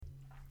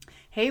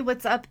Hey,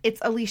 what's up? It's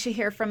Alicia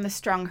here from The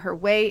Strong Her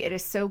Way. It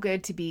is so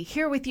good to be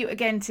here with you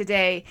again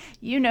today.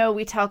 You know,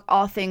 we talk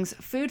all things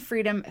food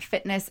freedom,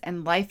 fitness,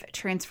 and life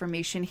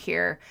transformation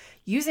here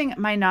using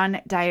my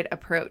non-diet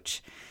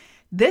approach.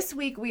 This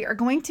week, we are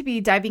going to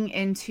be diving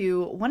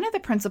into one of the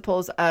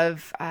principles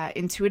of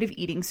intuitive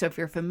eating. So if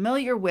you're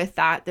familiar with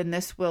that, then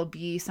this will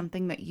be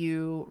something that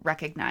you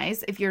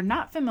recognize. If you're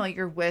not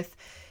familiar with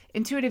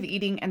intuitive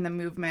eating and the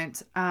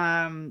movement,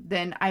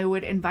 then I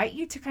would invite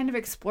you to kind of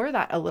explore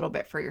that a little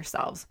bit for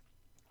yourselves.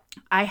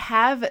 I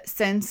have,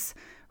 since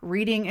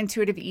reading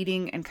intuitive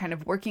eating and kind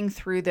of working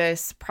through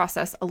this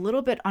process a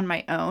little bit on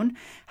my own,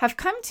 have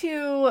come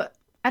to,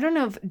 I don't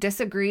know if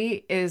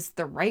disagree is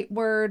the right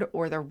word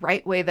or the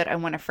right way that I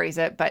want to phrase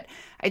it, but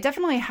I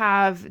definitely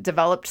have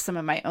developed some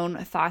of my own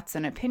thoughts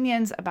and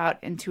opinions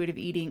about intuitive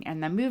eating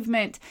and the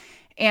movement,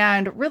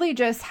 and really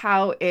just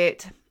how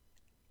it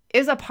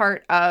is a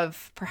part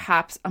of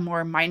perhaps a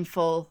more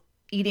mindful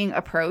eating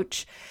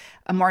approach,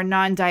 a more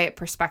non-diet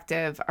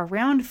perspective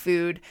around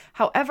food.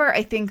 However,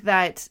 I think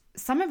that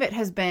some of it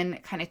has been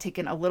kind of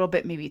taken a little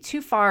bit maybe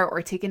too far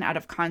or taken out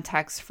of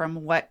context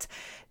from what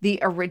the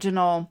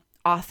original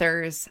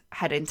authors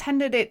had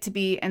intended it to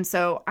be. And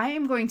so I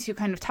am going to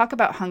kind of talk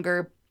about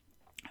hunger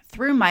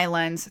through my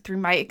lens, through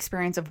my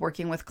experience of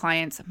working with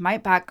clients, my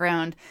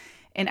background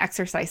in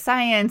exercise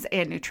science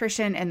and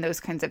nutrition and those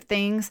kinds of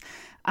things.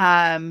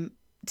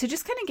 To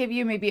just kind of give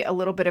you maybe a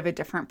little bit of a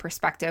different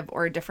perspective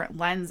or a different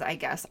lens, I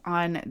guess,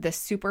 on this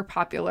super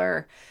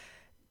popular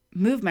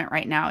movement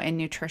right now in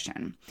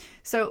nutrition.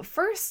 So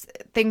first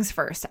things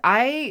first,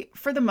 I,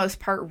 for the most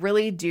part,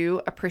 really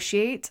do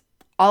appreciate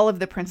all of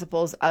the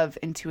principles of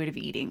intuitive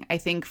eating. I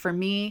think for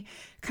me,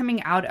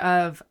 coming out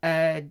of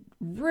a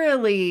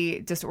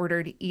really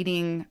disordered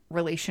eating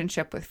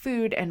relationship with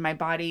food and my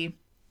body,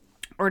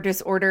 or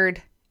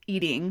disordered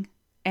eating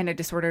and a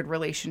disordered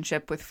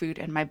relationship with food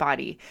and my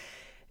body,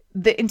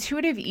 the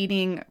intuitive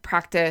eating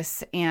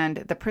practice and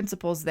the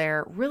principles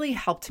there really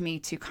helped me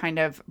to kind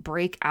of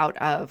break out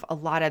of a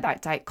lot of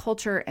that diet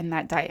culture and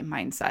that diet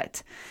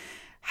mindset.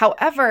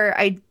 However,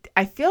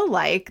 I feel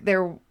like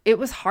it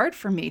was hard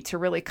for me to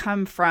really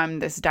come from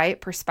this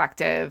diet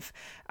perspective,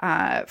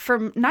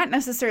 from not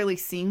necessarily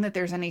seeing that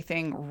there's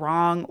anything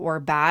wrong or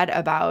bad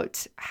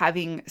about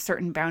having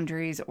certain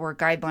boundaries or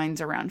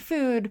guidelines around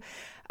food.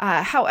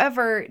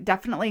 However,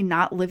 definitely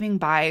not living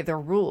by the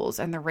rules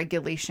and the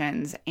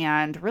regulations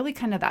and really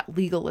kind of that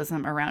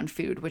legalism around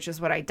food, which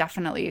is what I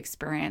definitely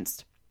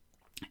experienced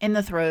in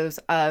the throes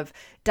of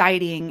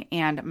dieting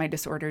and my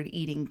disordered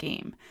eating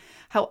game.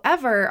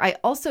 However, I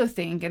also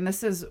think, and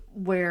this is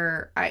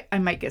where I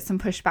might get some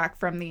pushback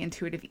from the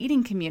intuitive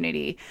eating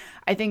community,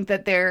 I think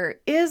that there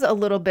is a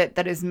little bit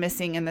that is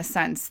missing in the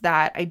sense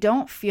that I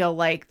don't feel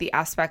like the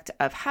aspect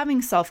of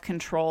having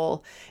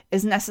self-control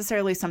is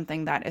necessarily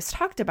something that is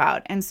talked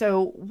about. And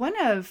so one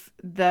of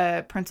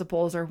the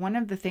principles or one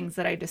of the things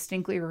that I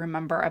distinctly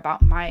remember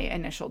about my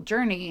initial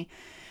journey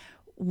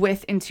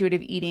with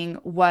intuitive eating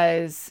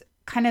was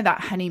kind of that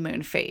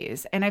honeymoon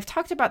phase. And I've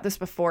talked about this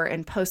before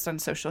in posts on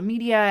social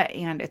media,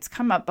 and it's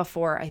come up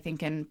before, I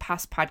think, in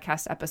past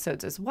podcast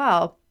episodes as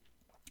well.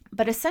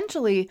 But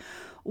essentially,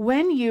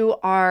 when you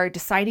are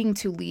deciding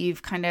to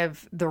leave kind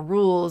of the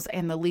rules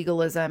and the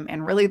legalism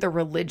and really the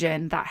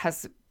religion that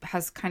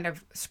has kind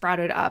of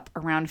sprouted up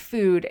around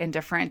food and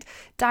different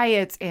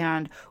diets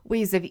and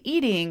ways of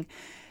eating,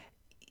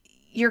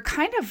 you're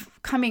kind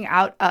of coming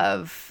out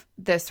of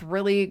this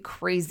really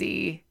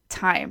crazy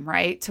time,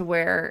 right? To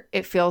where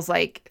it feels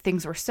like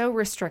things were so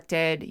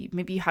restricted.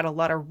 Maybe you had a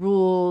lot of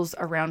rules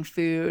around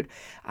food.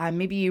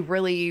 Maybe you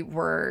really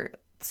were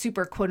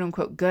super quote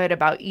unquote good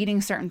about eating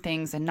certain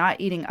things and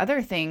not eating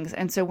other things.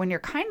 And so when you're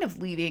kind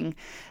of leaving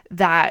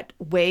that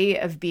way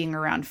of being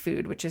around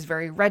food, which is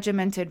very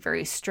regimented,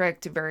 very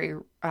strict, very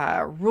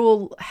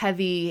rule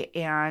heavy,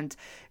 and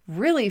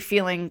really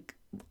feeling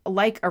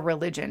like a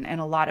religion in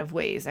a lot of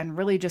ways, and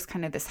really just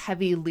kind of this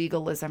heavy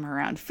legalism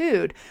around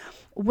food.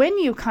 When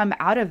you come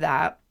out of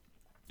that,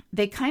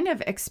 they kind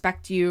of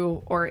expect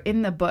you, or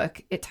in the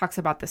book, it talks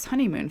about this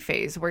honeymoon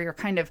phase where you're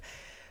kind of,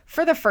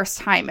 for the first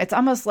time, it's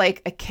almost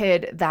like a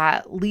kid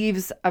that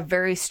leaves a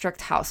very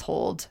strict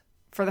household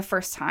for the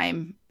first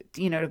time,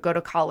 to go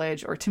to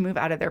college or to move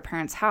out of their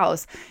parents'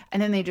 house.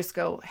 And then they just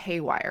go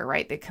haywire,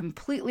 right? They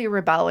completely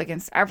rebel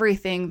against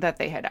everything that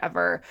they had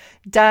ever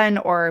done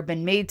or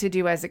been made to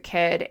do as a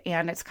kid.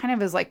 And it's kind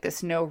of as like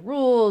this no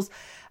rules,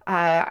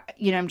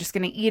 I'm just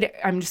going to eat.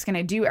 I'm just going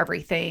to do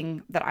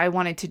everything that I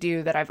wanted to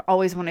do, that I've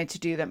always wanted to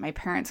do, that my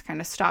parents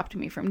kind of stopped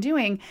me from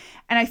doing.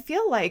 And I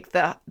feel like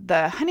the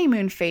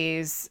honeymoon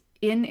phase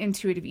in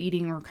intuitive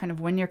eating, or kind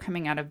of when you're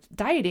coming out of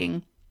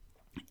dieting,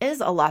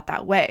 is a lot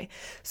that way.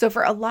 So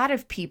for a lot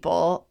of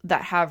people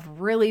that have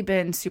really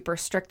been super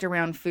strict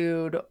around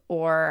food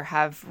or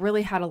have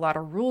really had a lot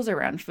of rules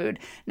around food,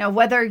 now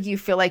whether you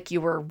feel like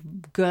you were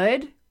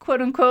good,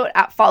 quote unquote,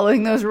 at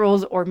following those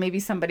rules, or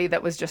maybe somebody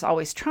that was just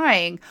always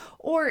trying,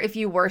 or if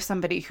you were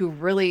somebody who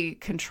really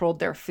controlled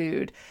their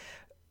food,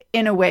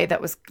 in a way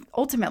that was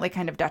ultimately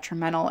kind of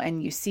detrimental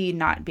and you see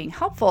not being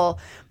helpful,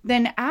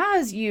 then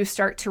as you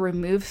start to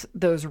remove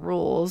those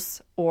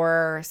rules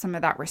or some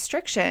of that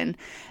restriction,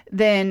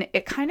 then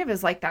it kind of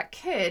is like that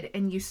kid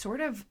and you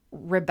sort of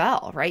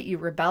rebel, right? You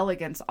rebel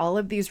against all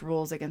of these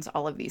rules, against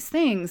all of these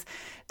things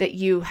that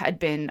you had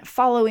been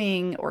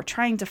following or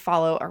trying to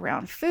follow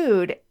around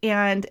food.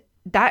 And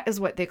that is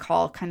what they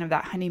call kind of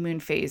that honeymoon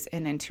phase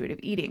in intuitive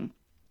eating.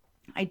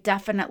 I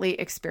definitely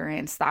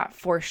experienced that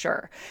for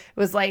sure. It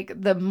was like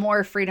the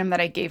more freedom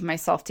that I gave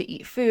myself to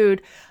eat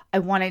food, I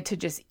wanted to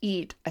just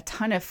eat a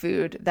ton of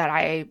food that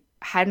I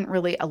hadn't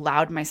really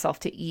allowed myself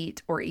to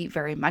eat or eat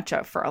very much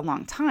of for a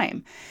long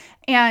time.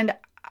 And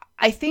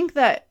I think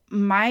that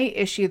my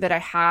issue that I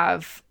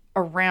have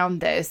around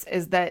this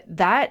is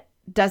that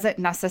doesn't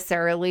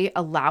necessarily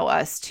allow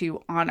us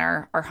to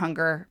honor our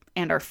hunger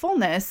and our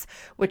fullness,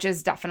 which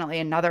is definitely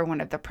another one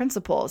of the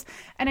principles.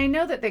 And I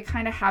know that they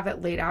kind of have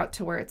it laid out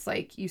to where it's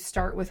like you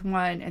start with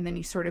one and then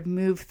you sort of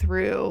move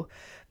through,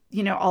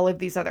 all of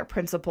these other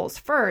principles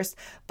first.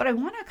 But I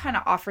want to kind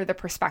of offer the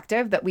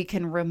perspective that we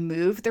can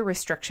remove the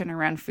restriction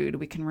around food,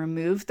 we can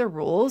remove the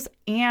rules,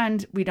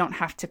 and we don't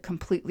have to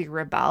completely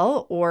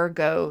rebel or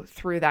go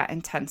through that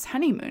intense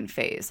honeymoon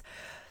phase.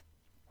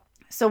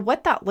 So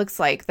what that looks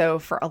like, though,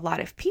 for a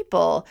lot of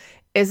people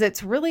is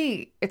it's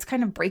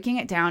kind of breaking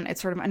it down.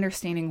 It's sort of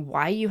understanding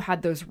why you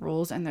had those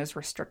rules and those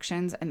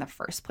restrictions in the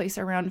first place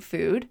around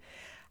food,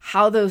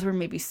 how those were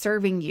maybe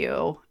serving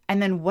you,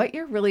 and then what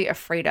you're really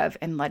afraid of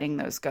in letting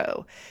those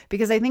go.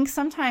 Because I think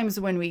sometimes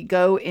when we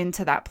go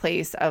into that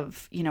place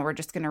of, we're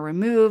just going to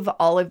remove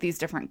all of these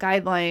different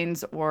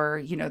guidelines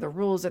or, the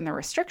rules and the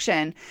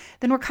restriction,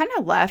 then we're kind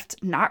of left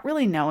not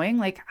really knowing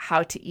like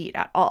how to eat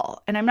at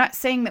all. And I'm not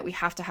saying that we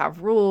have to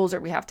have rules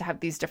or we have to have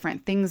these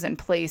different things in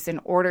place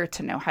in order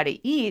to know how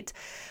to eat.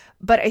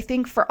 But I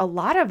think for a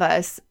lot of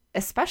us,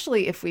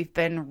 especially if we've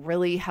been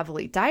really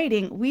heavily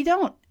dieting, we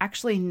don't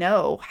actually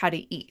know how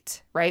to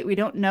eat, right? We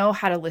don't know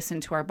how to listen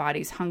to our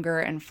body's hunger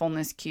and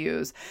fullness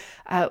cues.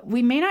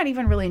 We may not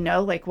even really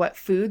know like what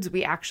foods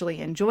we actually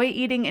enjoy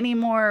eating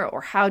anymore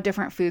or how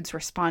different foods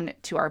respond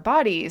to our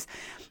bodies.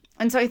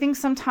 And so I think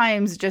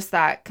sometimes just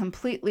that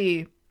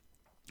completely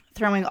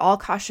throwing all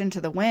caution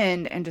to the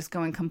wind and just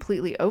going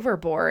completely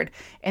overboard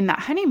in that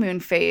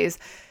honeymoon phase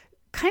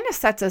kind of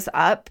sets us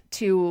up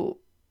to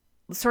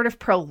sort of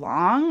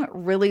prolong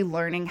really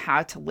learning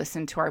how to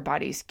listen to our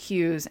body's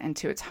cues and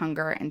to its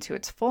hunger and to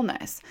its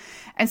fullness.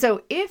 And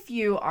so if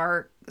you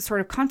are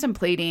sort of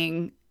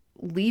contemplating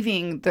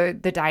leaving the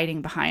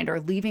dieting behind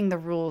or leaving the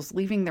rules,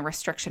 leaving the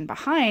restriction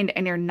behind,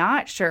 and you're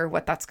not sure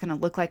what that's going to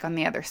look like on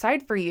the other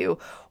side for you,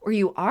 or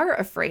you are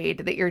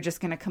afraid that you're just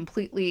going to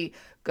completely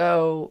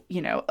go,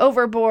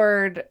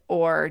 overboard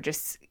or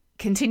just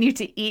continue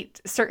to eat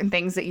certain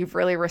things that you've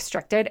really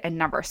restricted and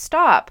never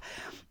stop,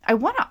 I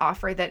want to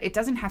offer that it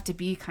doesn't have to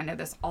be kind of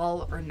this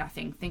all or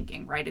nothing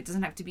thinking, right? It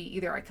doesn't have to be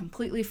either I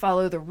completely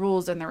follow the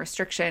rules and the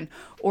restriction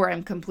or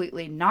I'm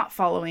completely not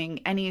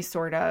following any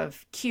sort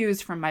of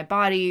cues from my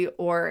body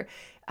or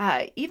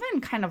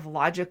even kind of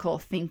logical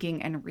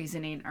thinking and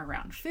reasoning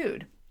around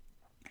food.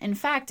 In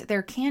fact,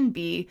 there can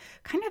be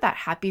kind of that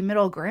happy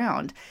middle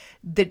ground.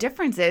 The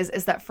difference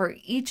is that for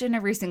each and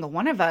every single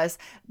one of us,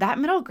 that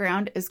middle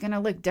ground is going to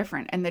look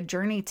different and the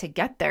journey to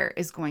get there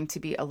is going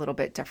to be a little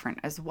bit different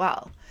as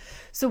well.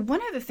 So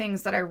one of the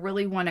things that I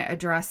really want to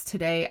address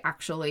today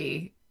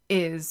actually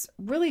is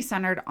really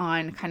centered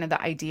on kind of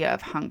the idea of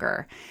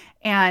hunger.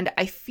 And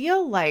I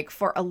feel like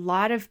for a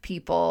lot of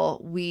people,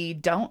 we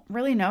don't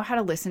really know how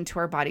to listen to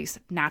our body's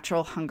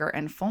natural hunger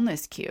and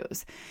fullness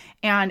cues.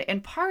 And in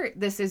part,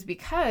 this is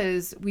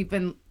because we've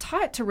been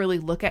taught to really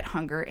look at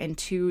hunger in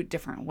two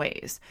different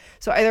ways.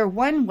 So either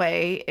one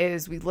way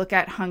is we look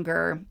at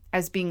hunger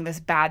as being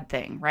this bad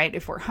thing, right?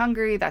 If we're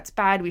hungry, that's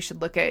bad. We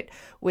should look at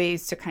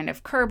ways to kind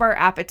of curb our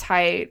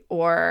appetite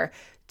or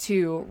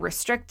to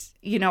restrict,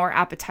 our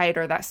appetite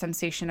or that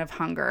sensation of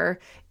hunger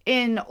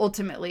in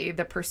ultimately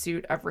the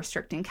pursuit of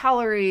restricting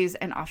calories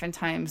and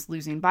oftentimes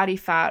losing body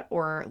fat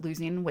or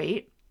losing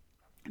weight.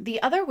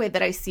 The other way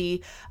that I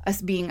see us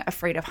being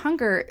afraid of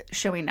hunger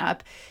showing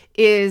up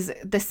is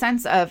the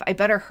sense of I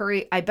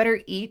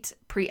better eat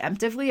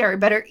preemptively, or I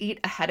better eat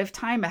ahead of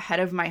time, ahead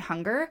of my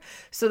hunger,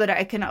 so that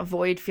I can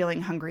avoid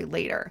feeling hungry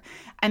later.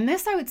 And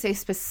this, I would say,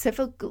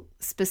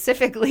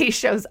 specifically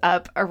shows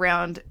up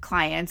around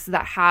clients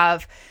that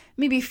have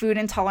maybe food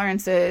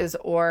intolerances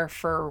or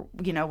for,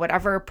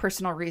 whatever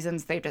personal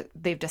reasons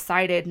they've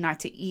decided not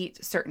to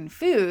eat certain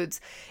foods.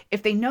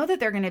 If they know that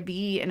they're going to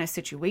be in a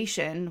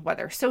situation,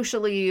 whether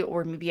socially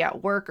or maybe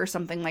at work or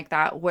something like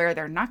that, where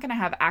they're not going to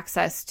have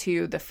access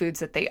to the foods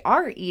that they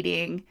are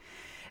eating,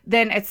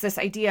 then it's this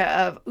idea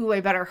of, ooh, I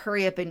better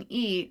hurry up and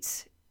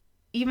eat,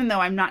 even though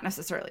I'm not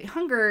necessarily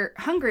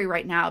hungry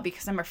right now,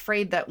 because I'm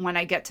afraid that when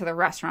I get to the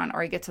restaurant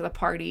or I get to the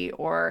party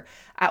or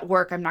at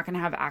work, I'm not going to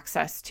have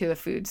access to the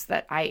foods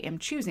that I am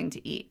choosing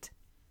to eat.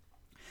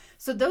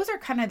 So those are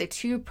kind of the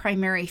two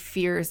primary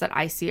fears that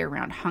I see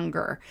around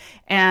hunger.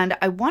 And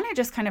I want to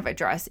just kind of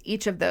address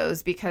each of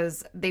those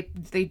because they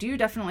do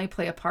definitely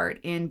play a part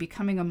in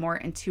becoming a more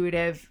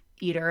intuitive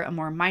eater, a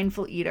more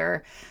mindful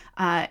eater.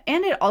 And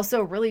it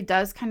also really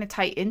does kind of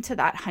tie into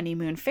that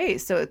honeymoon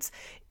phase. So it's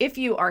if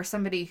you are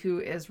somebody who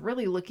is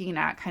really looking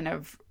at kind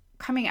of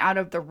coming out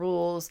of the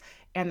rules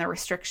and the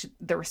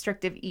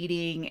restrictive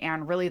eating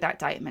and really that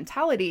diet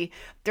mentality,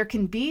 there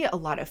can be a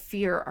lot of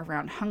fear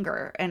around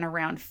hunger and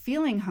around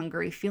feeling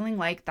hungry, feeling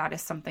like that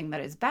is something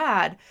that is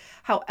bad.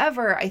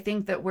 However, I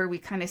think that where we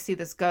kind of see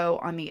this go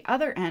on the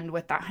other end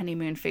with that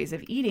honeymoon phase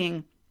of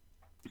eating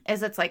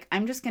is it's like,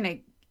 I'm just going to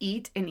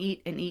eat and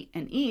eat and eat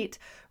and eat,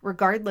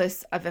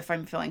 regardless of if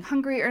I'm feeling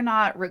hungry or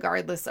not,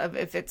 regardless of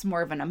if it's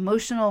more of an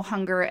emotional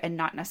hunger and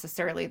not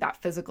necessarily that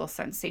physical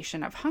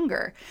sensation of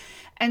hunger.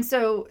 And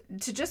so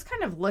to just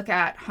kind of look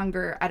at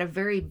hunger at a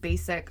very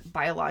basic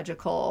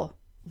biological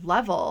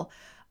level,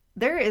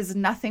 there is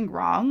nothing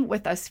wrong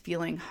with us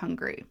feeling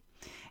hungry.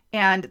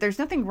 And there's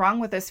nothing wrong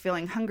with us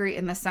feeling hungry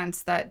in the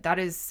sense that that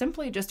is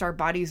simply just our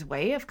body's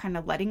way of kind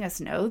of letting us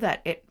know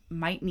that it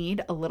might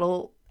need a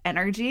little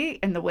energy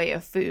in the way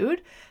of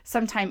food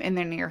sometime in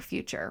the near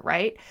future,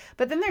 right?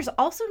 But then there's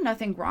also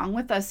nothing wrong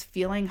with us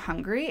feeling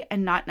hungry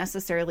and not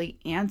necessarily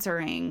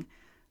answering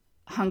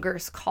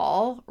hunger's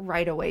call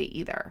right away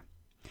either.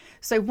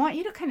 So I want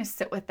you to kind of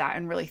sit with that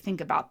and really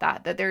think about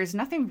that there is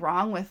nothing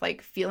wrong with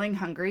like feeling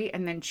hungry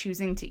and then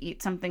choosing to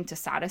eat something to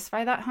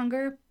satisfy that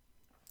hunger.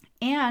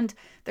 And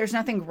there's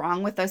nothing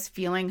wrong with us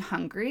feeling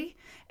hungry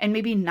and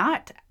maybe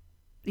not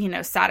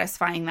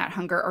satisfying that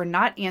hunger or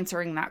not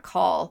answering that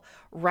call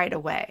right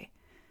away.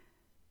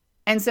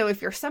 And so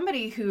if you're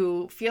somebody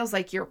who feels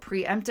like you're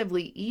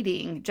preemptively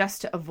eating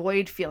just to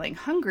avoid feeling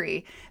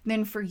hungry,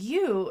 then for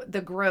you,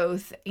 the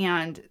growth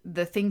and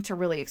the thing to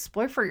really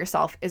explore for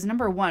yourself is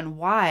number one,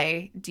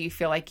 why do you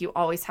feel like you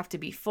always have to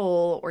be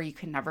full or you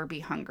can never be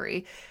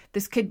hungry?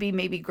 This could be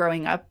maybe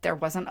growing up, there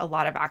wasn't a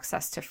lot of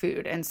access to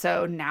food. And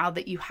so now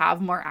that you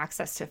have more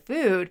access to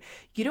food,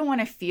 you don't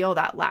want to feel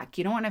that lack.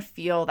 You don't want to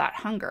feel that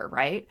hunger,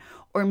 right?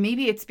 Or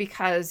maybe it's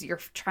because you're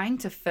trying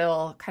to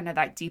fill kind of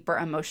that deeper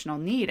emotional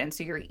need. And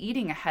so you're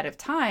eating ahead of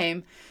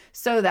time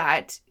so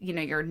that,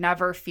 you're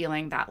never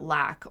feeling that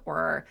lack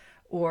or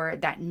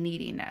that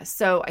neediness.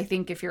 So I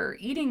think if you're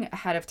eating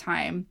ahead of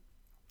time,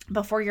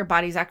 before your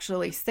body's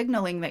actually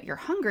signaling that you're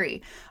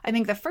hungry, I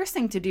think the first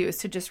thing to do is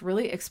to just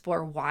really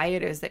explore why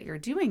it is that you're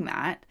doing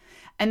that.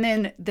 And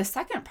then the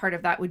second part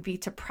of that would be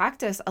to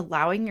practice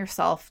allowing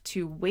yourself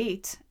to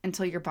wait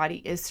until your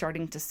body is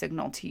starting to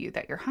signal to you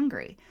that you're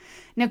hungry.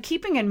 Now,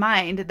 keeping in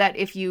mind that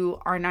if you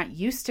are not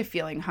used to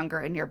feeling hunger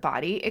in your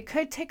body, it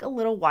could take a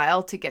little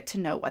while to get to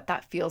know what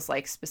that feels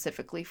like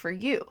specifically for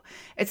you.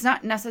 It's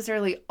not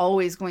necessarily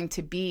always going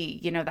to be,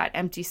 that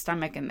empty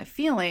stomach and the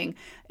feeling.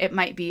 It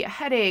might be a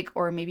headache,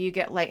 or maybe you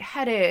get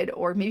lightheaded,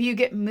 or maybe you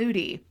get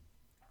moody.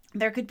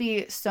 There could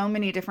be so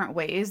many different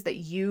ways that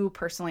you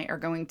personally are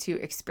going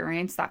to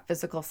experience that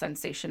physical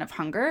sensation of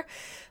hunger,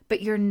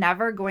 but you're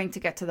never going to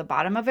get to the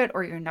bottom of it,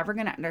 or you're never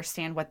going to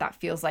understand what that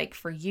feels like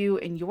for you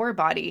in your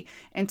body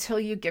until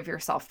you give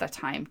yourself the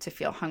time to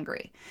feel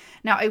hungry.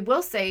 Now, I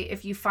will say,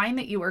 if you find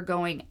that you are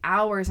going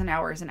hours and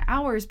hours and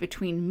hours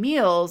between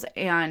meals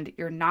and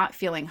you're not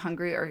feeling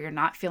hungry, or you're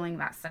not feeling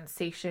that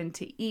sensation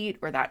to eat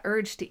or that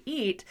urge to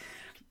eat,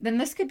 then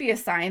this could be a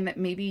sign that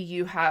maybe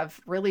you have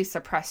really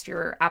suppressed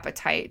your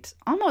appetite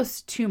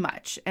almost too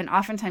much. And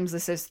oftentimes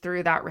this is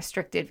through that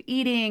restrictive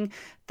eating,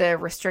 the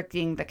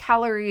restricting the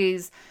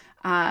calories,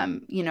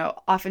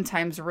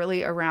 oftentimes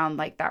really around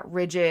like that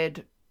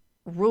rigid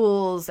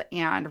rules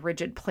and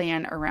rigid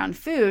plan around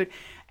food.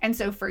 And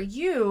so for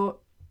you,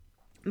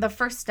 the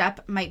first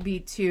step might be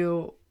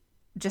to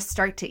just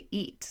start to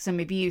eat. So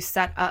maybe you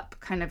set up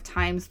kind of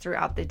times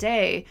throughout the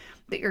day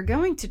that you're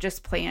going to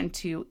just plan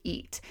to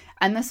eat.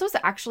 And this was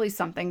actually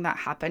something that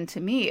happened to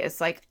me. It's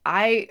like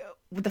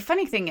the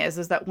funny thing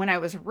is that when I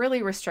was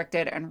really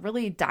restricted and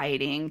really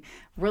dieting,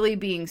 really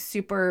being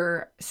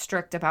super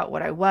strict about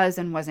what I was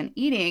and wasn't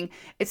eating,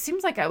 it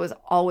seems like I was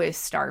always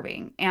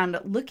starving. And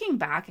looking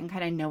back and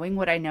kind of knowing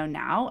what I know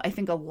now, I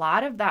think a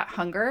lot of that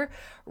hunger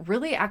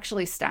really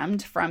actually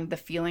stemmed from the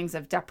feelings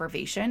of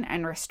deprivation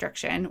and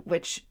restriction,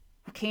 which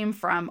came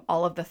from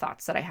all of the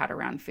thoughts that I had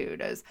around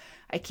food. As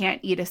I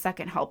can't eat a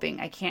second helping,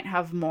 I can't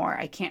have more,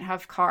 I can't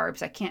have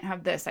carbs, I can't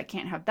have this, I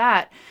can't have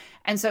that.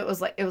 And so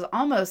it was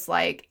almost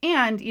like,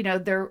 and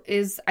there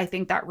is, I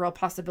think, that real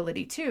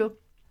possibility too.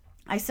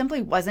 I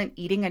simply wasn't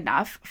eating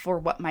enough for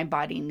what my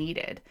body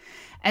needed.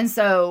 And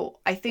so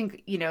I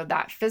think,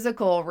 that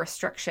physical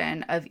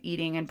restriction of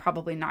eating and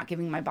probably not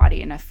giving my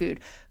body enough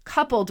food,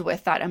 coupled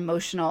with that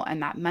emotional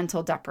and that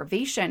mental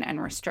deprivation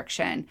and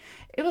restriction,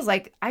 it was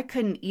like I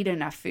couldn't eat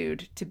enough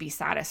food to be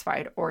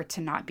satisfied or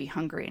to not be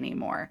hungry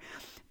anymore.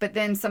 But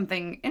then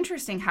something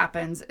interesting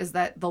happens is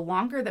that the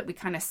longer that we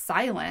kind of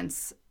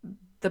silence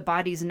the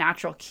body's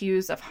natural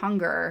cues of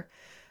hunger,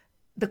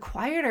 the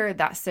quieter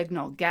that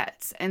signal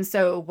gets. And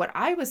so what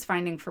I was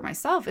finding for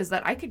myself is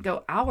that I could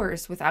go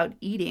hours without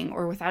eating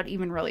or without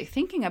even really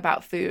thinking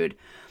about food.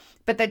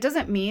 But that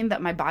doesn't mean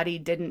that my body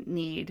didn't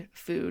need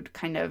food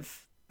kind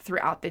of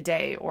throughout the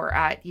day or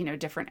at,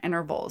 different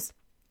intervals.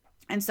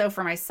 And so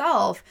for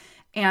myself,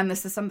 and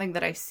this is something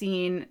that I've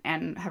seen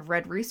and have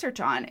read research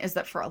on, is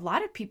that for a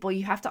lot of people,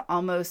 you have to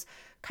almost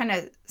kind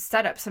of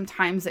set up some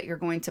times that you're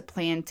going to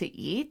plan to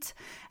eat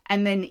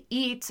and then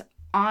eat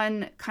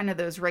on kind of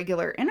those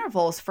regular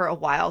intervals for a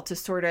while to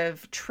sort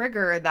of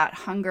trigger that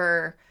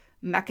hunger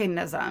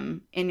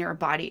mechanism in your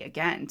body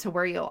again, to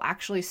where you'll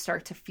actually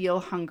start to feel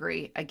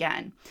hungry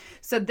again.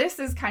 So this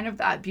is kind of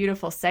that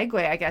beautiful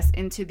segue, I guess,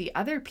 into the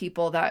other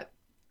people that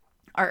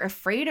are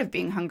afraid of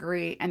being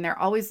hungry, and they're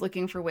always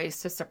looking for ways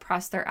to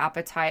suppress their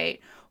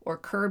appetite or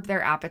curb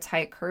their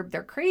appetite, curb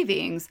their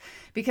cravings,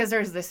 because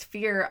there's this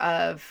fear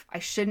of, I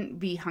shouldn't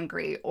be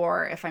hungry,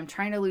 or if I'm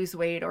trying to lose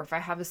weight, or if I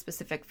have a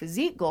specific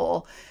physique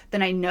goal,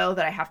 then I know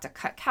that I have to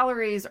cut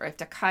calories, or I have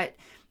to cut,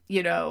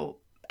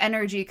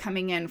 energy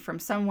coming in from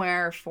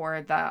somewhere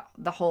for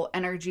the whole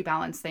energy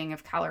balance thing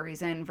of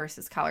calories in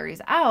versus calories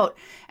out.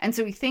 And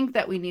so we think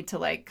that we need to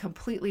like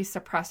completely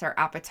suppress our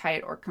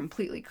appetite or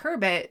completely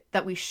curb it,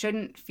 that we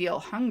shouldn't feel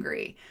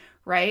hungry,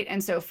 right?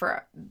 And so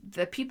for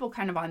the people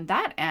kind of on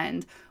that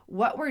end,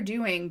 what we're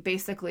doing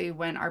basically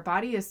when our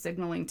body is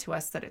signaling to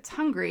us that it's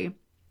hungry,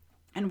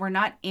 and we're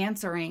not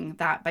answering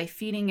that by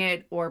feeding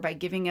it or by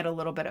giving it a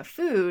little bit of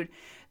food,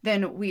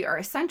 then we are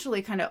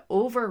essentially kind of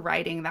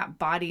overriding that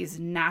body's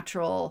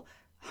natural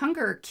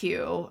hunger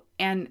cue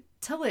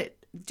until it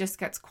just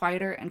gets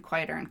quieter and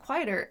quieter and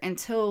quieter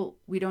until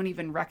we don't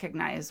even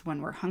recognize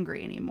when we're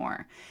hungry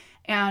anymore.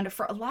 And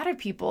for a lot of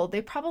people,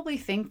 they probably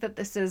think that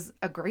this is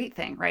a great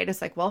thing, right?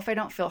 It's like, well, if I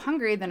don't feel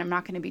hungry, then I'm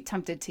not going to be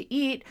tempted to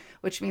eat,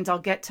 which means I'll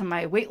get to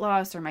my weight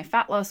loss or my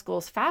fat loss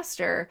goals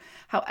faster.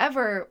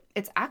 However,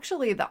 it's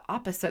actually the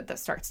opposite that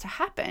starts to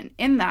happen,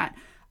 in that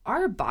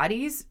our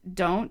bodies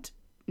don't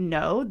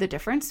know the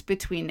difference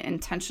between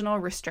intentional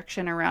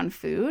restriction around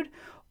food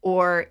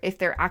or if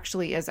there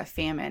actually is a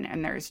famine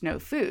and there's no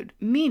food,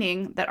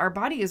 meaning that our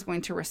body is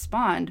going to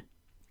respond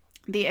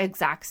the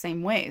exact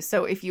same way.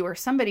 So if you are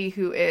somebody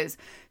who is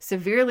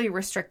severely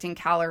restricting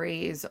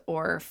calories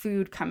or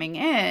food coming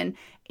in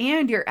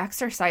and you're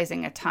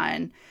exercising a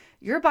ton,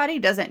 your body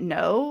doesn't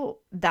know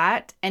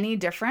that any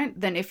different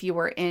than if you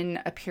were in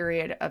a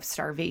period of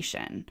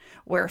starvation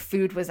where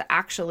food was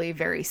actually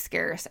very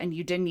scarce and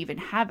you didn't even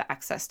have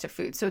access to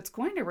food. So it's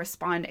going to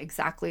respond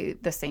exactly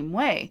the same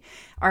way.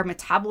 Our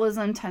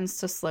metabolism tends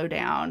to slow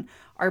down.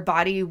 Our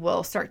body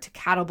will start to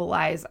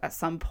catabolize at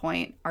some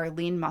point our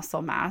lean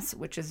muscle mass,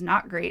 which is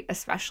not great,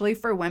 especially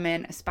for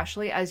women,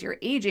 especially as you're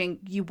aging.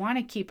 You want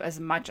to keep as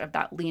much of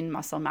that lean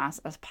muscle mass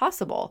as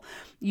possible.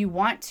 You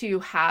want to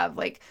have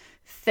like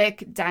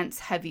thick, dense,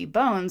 heavy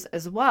bones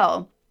as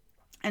well.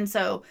 And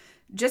so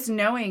just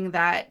knowing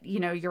that,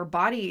 your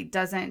body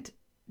doesn't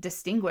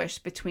distinguish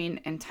between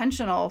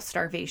intentional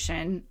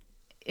starvation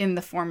in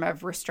the form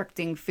of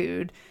restricting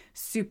food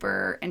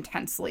super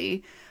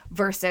intensely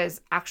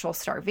versus actual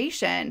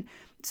starvation.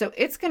 So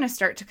it's going to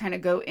start to kind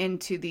of go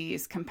into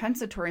these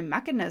compensatory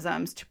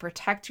mechanisms to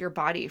protect your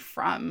body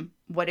from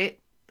what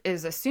it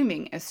is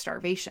assuming is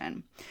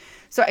starvation.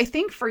 So I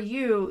think for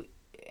you,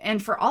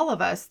 and for all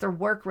of us, the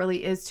work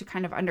really is to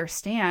kind of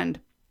understand,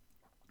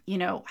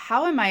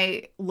 how am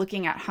I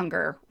looking at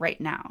hunger right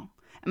now?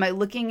 Am I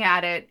looking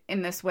at it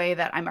in this way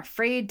that I'm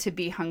afraid to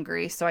be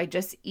hungry, so I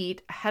just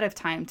eat ahead of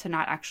time to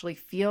not actually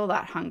feel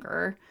that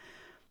hunger?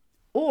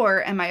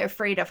 Or am I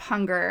afraid of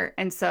hunger,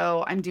 and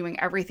so I'm doing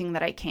everything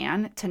that I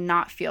can to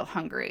not feel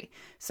hungry?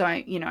 So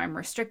I'm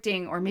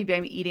restricting, or maybe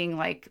I'm eating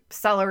like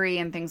celery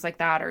and things like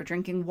that, or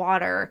drinking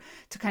water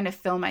to kind of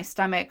fill my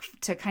stomach,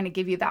 to kind of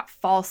give you that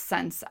false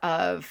sense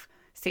of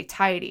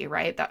satiety,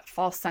 right? That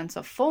false sense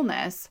of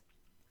fullness.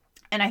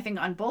 And I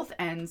think on both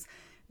ends,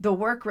 the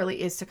work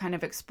really is to kind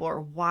of explore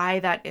why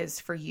that is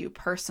for you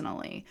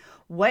personally.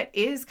 What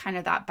is kind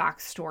of that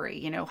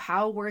backstory?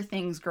 How were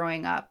things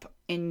growing up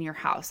in your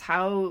house?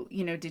 How,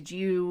 did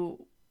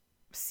you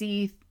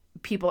see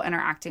people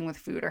interacting with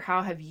food, or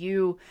how have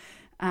you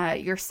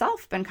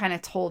yourself been kind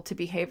of told to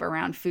behave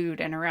around food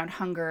and around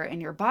hunger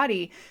in your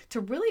body, to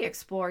really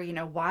explore,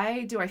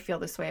 why do I feel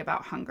this way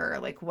about hunger?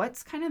 Like,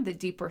 what's kind of the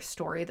deeper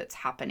story that's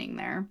happening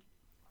there?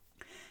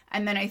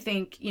 And then I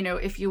think,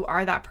 if you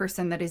are that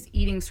person that is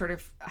eating sort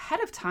of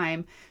ahead of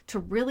time, to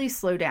really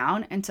slow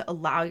down and to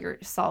allow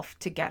yourself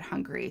to get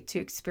hungry, to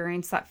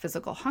experience that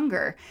physical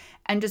hunger,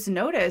 and just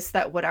notice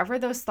that whatever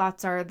those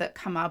thoughts are that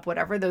come up,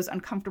 whatever those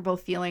uncomfortable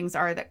feelings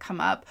are that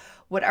come up,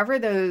 whatever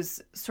those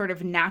sort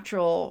of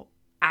natural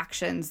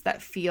actions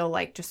that feel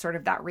like just sort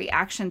of that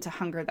reaction to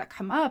hunger that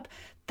come up,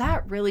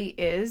 that really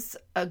is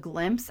a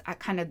glimpse at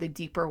kind of the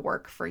deeper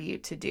work for you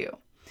to do.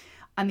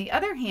 On the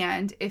other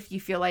hand, if you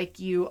feel like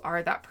you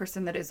are that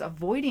person that is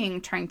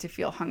avoiding trying to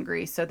feel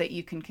hungry so that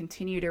you can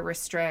continue to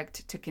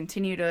restrict, to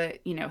continue to,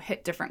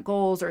 hit different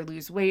goals or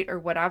lose weight or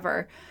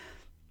whatever,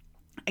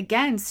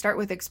 again, start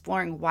with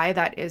exploring why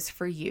that is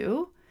for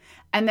you.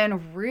 and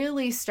then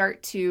really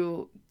start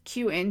to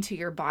cue into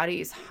your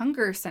body's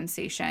hunger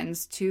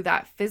sensations, to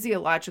that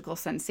physiological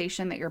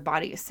sensation that your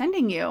body is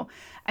sending you,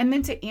 and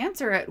then to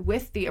answer it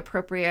with the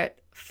appropriate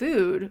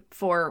food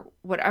for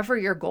whatever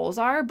your goals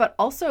are, but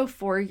also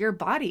for your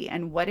body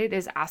and what it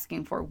is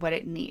asking for, what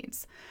it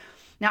needs.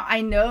 Now,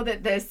 I know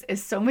that this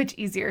is so much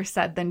easier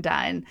said than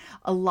done.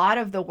 A lot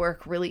of the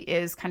work really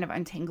is kind of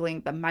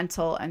untangling the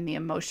mental and the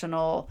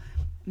emotional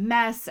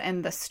mess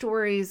and the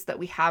stories that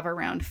we have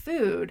around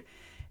food.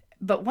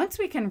 But once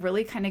we can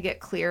really kind of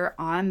get clear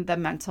on the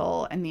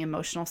mental and the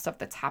emotional stuff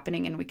that's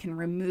happening, and we can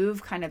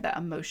remove kind of the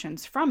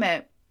emotions from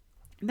it,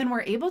 then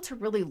we're able to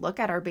really look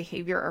at our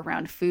behavior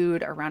around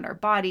food, around our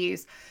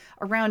bodies,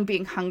 around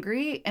being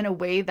hungry in a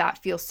way that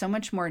feels so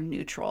much more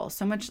neutral,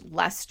 so much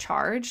less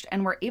charged.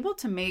 And we're able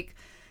to make,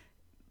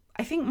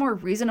 I think, more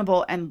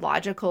reasonable and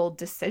logical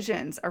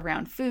decisions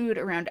around food,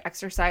 around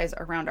exercise,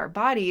 around our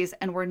bodies.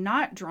 And we're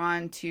not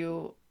drawn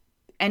to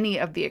any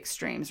of the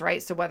extremes,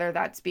 right? So whether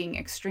that's being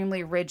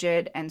extremely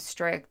rigid and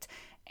strict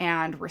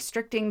and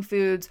restricting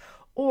foods,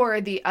 or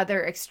the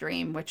other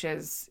extreme, which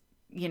is,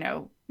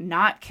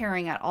 not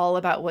caring at all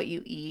about what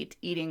you eat,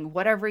 eating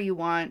whatever you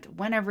want,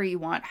 whenever you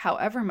want,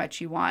 however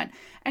much you want,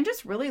 and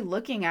just really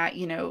looking at,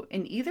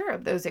 in either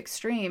of those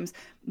extremes,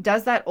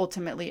 does that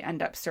ultimately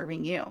end up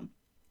serving you?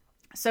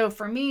 So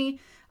for me,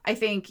 I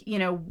think,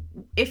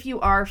 if you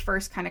are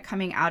first kind of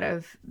coming out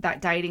of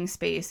that dieting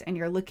space and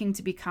you're looking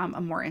to become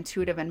a more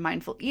intuitive and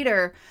mindful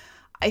eater,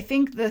 I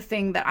think the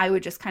thing that I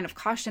would just kind of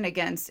caution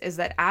against is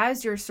that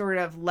as you're sort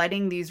of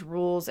letting these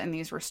rules and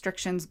these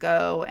restrictions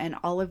go and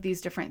all of these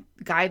different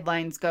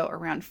guidelines go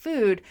around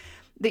food,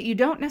 that you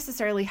don't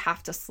necessarily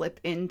have to slip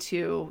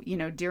into,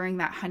 during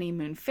that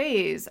honeymoon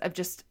phase of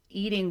just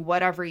eating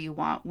whatever you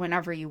want,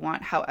 whenever you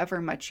want, however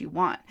much you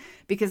want.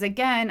 Because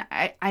again,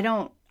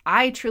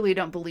 I truly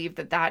don't believe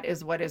that that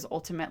is what is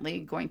ultimately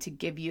going to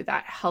give you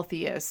that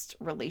healthiest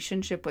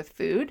relationship with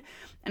food.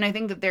 And I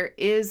think that there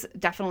is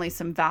definitely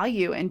some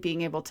value in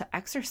being able to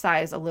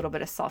exercise a little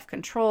bit of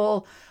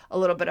self-control, a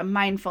little bit of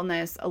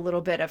mindfulness, a little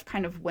bit of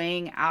kind of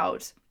weighing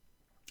out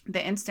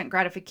the instant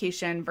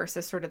gratification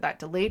versus sort of that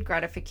delayed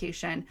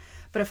gratification.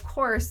 But of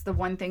course, the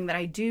one thing that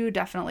I do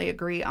definitely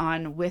agree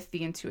on with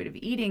the intuitive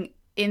eating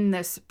in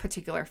this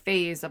particular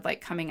phase of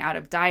like coming out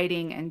of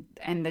dieting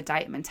and the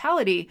diet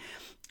mentality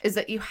is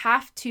that you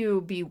have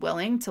to be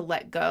willing to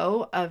let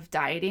go of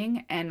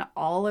dieting and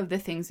all of the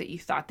things that you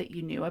thought that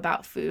you knew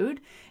about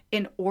food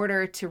in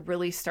order to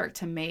really start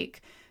to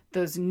make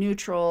those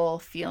neutral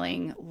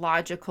feeling,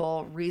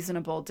 logical,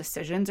 reasonable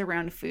decisions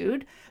around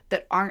food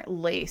that aren't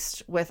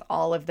laced with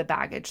all of the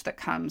baggage that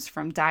comes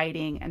from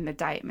dieting and the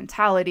diet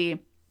mentality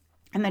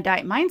and the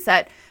diet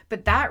mindset.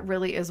 But that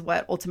really is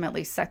what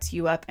ultimately sets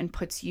you up and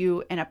puts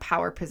you in a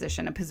power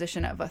position, a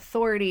position of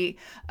authority,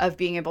 of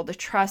being able to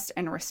trust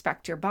and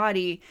respect your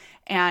body,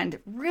 and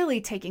really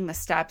taking the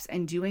steps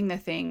and doing the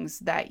things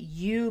that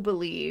you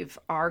believe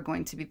are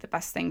going to be the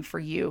best thing for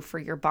you, for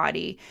your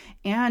body,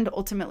 and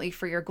ultimately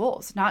for your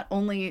goals, not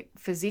only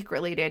physique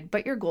related,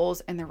 but your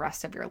goals in the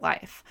rest of your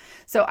life.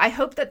 So I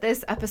hope that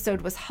this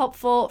episode was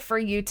helpful for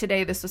you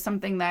today. This was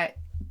something that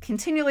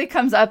continually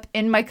comes up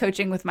in my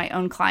coaching with my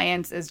own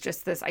clients, is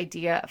just this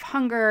idea of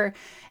hunger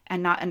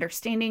and not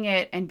understanding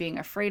it and being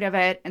afraid of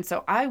it. And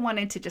so I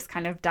wanted to just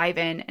kind of dive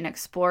in and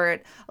explore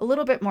it a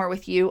little bit more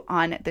with you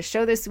on the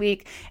show this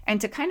week,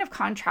 and to kind of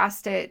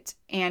contrast it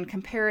and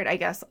compare it, I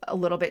guess, a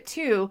little bit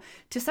too,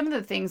 to some of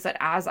the things that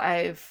as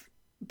I've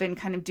been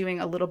kind of doing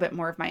a little bit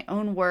more of my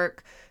own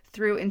work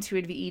through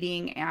intuitive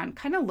eating and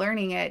kind of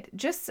learning it,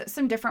 just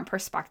some different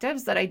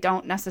perspectives that I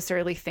don't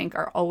necessarily think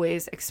are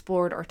always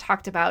explored or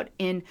talked about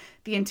in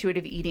the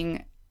intuitive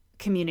eating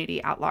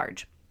community at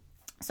large.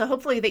 So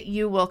hopefully that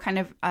you will kind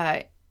of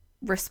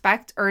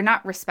respect, or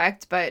not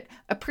respect, but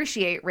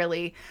appreciate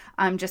really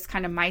just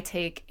kind of my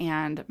take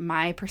and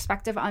my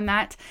perspective on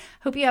that.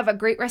 Hope you have a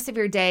great rest of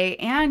your day.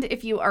 And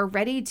if you are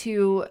ready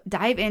to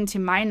dive into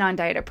my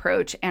non-diet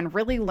approach and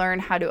really learn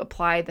how to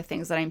apply the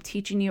things that I'm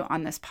teaching you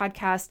on this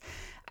podcast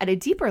at a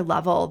deeper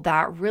level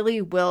that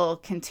really will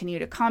continue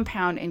to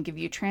compound and give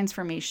you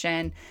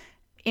transformation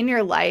in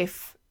your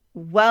life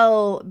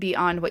well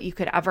beyond what you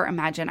could ever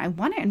imagine, I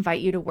want to invite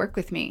you to work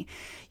with me.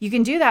 You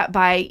can do that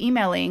by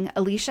emailing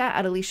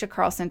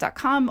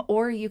alicia@aliciacarlson.com,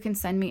 or you can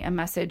send me a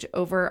message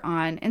over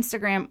on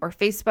Instagram or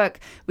Facebook.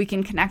 We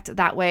can connect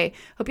that way.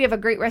 Hope you have a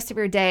great rest of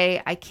your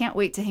day. I can't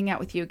wait to hang out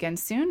with you again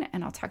soon,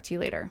 and I'll talk to you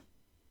later.